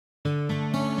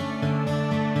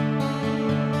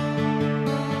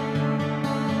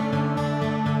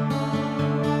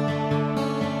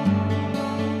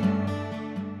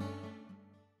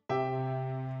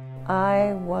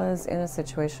I was in a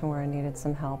situation where I needed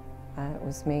some help. It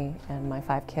was me and my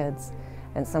 5 kids,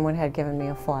 and someone had given me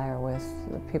a flyer with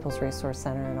the People's Resource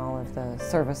Center and all of the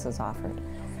services offered.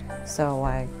 So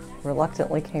I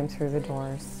reluctantly came through the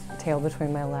doors, tail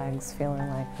between my legs, feeling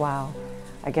like, wow,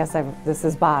 I guess this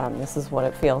is bottom, this is what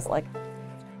it feels like.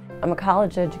 I'm a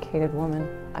college-educated woman.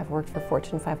 I've worked for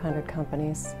Fortune 500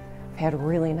 companies. I've had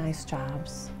really nice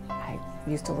jobs. I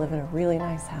used to live in a really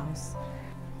nice house.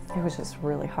 It was just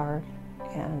really hard,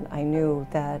 and I knew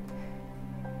that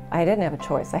I didn't have a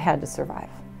choice. I had to survive.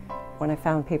 When I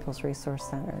found People's Resource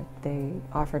Center, they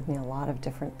offered me a lot of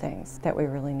different things that we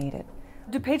really needed.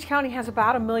 DuPage County has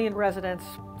about 1 million residents.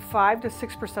 5 to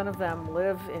 6% of them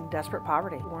live in desperate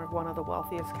poverty. We're one of the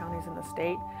wealthiest counties in the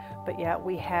state, but yet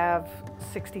we have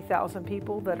 60,000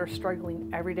 people that are struggling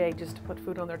every day just to put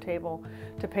food on their table,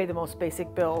 to pay the most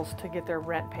basic bills, to get their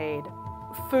rent paid.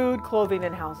 Food, clothing,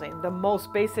 and housing, the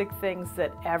most basic things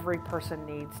that every person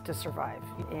needs to survive.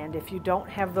 And if you don't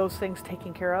have those things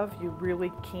taken care of, you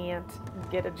really can't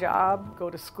get a job, go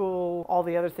to school, all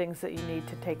the other things that you need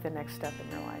to take the next step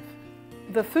in your life.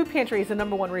 The food pantry is the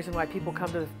 #1 reason why people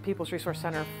come to the People's Resource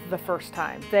Center the first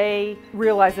time. They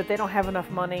realize that they don't have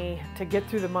enough money to get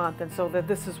through the month, and so that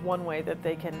this is one way that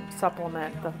they can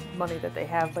supplement the money that they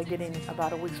have by getting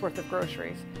about a week's worth of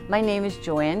groceries. My name is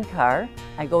Joanne Carr.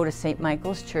 I go to St.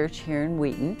 Michael's Church here in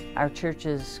Wheaton. Our church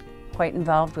is quite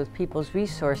involved with People's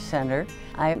Resource Center.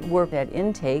 I work at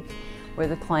intake, where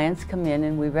the clients come in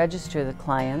and we register the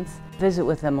clients, visit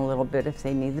with them a little bit if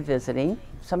they need the visiting.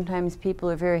 Sometimes people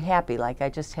are very happy, like I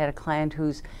just had a client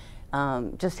who's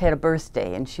just had a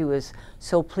birthday and she was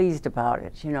so pleased about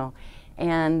it, you know.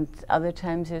 And other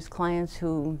times there's clients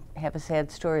who have a sad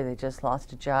story. They just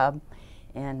lost a job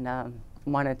and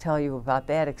want to tell you about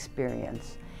that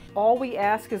experience. All we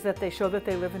ask is that they show that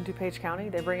they live in DuPage County.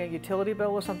 They bring a utility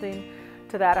bill or something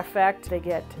to that effect. They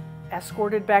get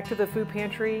escorted back to the food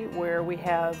pantry, where we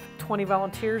have 20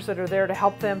 volunteers that are there to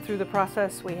help them through the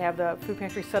process. We have the food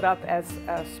pantry set up as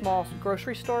a small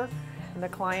grocery store, and the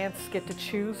clients get to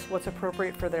choose what's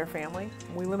appropriate for their family.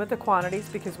 We limit the quantities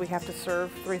because we have to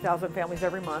serve 3,000 families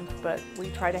every month, but we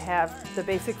try to have the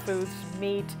basic foods: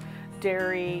 meat,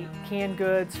 dairy, canned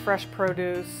goods, fresh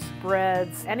produce,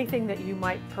 breads, anything that you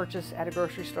might purchase at a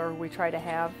grocery store, we try to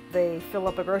have. They fill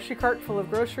up a grocery cart full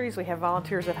of groceries. We have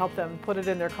volunteers that help them put it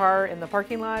in their car in the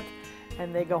parking lot,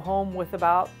 and they go home with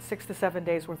about 6 to 7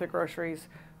 days worth of groceries,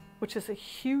 which is a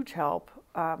huge help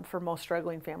for most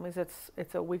struggling families.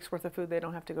 It's a week's worth of food they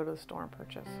don't have to go to the store and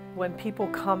purchase. When people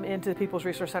come into the People's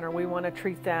Resource Center, we want to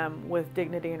treat them with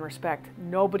dignity and respect.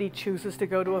 Nobody chooses to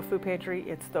go to a food pantry.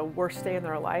 It's the worst day in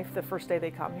their life, the first day they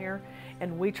come here,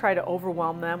 and we try to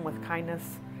overwhelm them with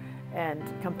kindness and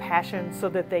compassion so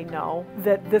that they know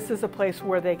that this is a place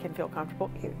where they can feel comfortable.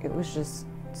 It was just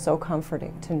so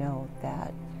comforting to know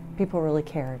that people really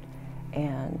cared.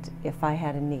 And if I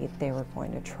had a need, they were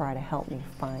going to try to help me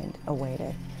find a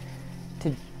way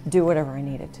to do whatever I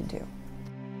needed to do.